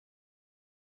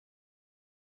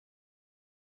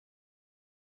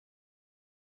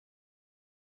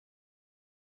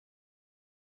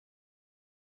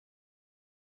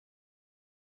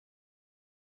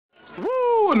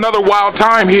Woo, another wild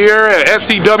time here at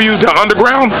SCW The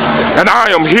Underground, and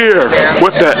I am here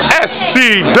with the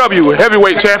SCW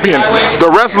Heavyweight Champion, the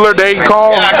Wrestler They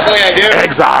Call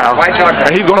EXILE,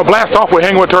 and he's going to blast off with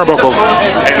Hanging with Turnbuckle.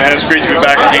 Hey man, it's great to be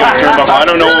back at Hanging with Turnbuckle. I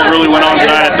don't know what really went on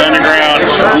tonight at The Underground.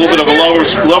 A little bit of a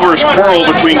lover's quarrel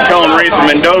between Kellen Wraith and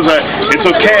Mendoza. It's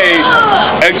okay.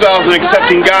 Exile's an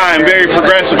accepting guy. I'm very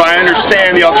progressive. I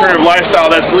understand the alternative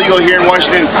lifestyle that's legal here in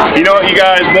Washington. You know what, you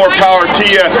guys, more power to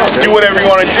you. Do whatever you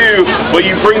want to do, but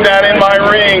you bring that in my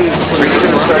ring.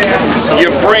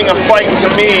 You bring a fight to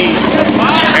me.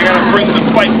 I'm going to bring the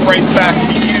fight right back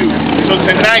to you. So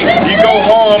tonight, you go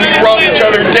home, you rub each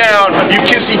other down, you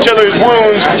kiss each other's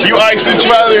wounds, you ice each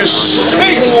other's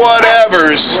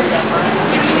whatevers.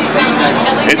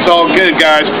 It's all good,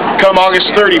 guys. Come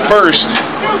August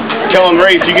 31st, Kellen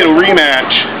Wraith, you get a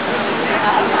rematch.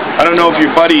 I don't know if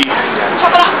your buddy,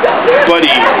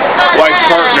 life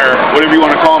partner, whatever you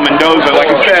want to call him, Mendoza,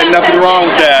 like I said, nothing wrong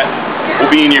with that,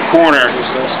 will be in your corner.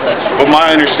 But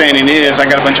my understanding is I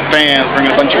got a bunch of fans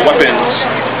bringing a bunch of weapons,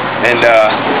 and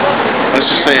let's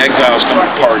just say Exile's going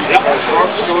to party.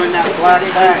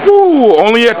 Ooh,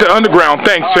 only at the Underground.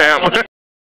 Thanks, Sam.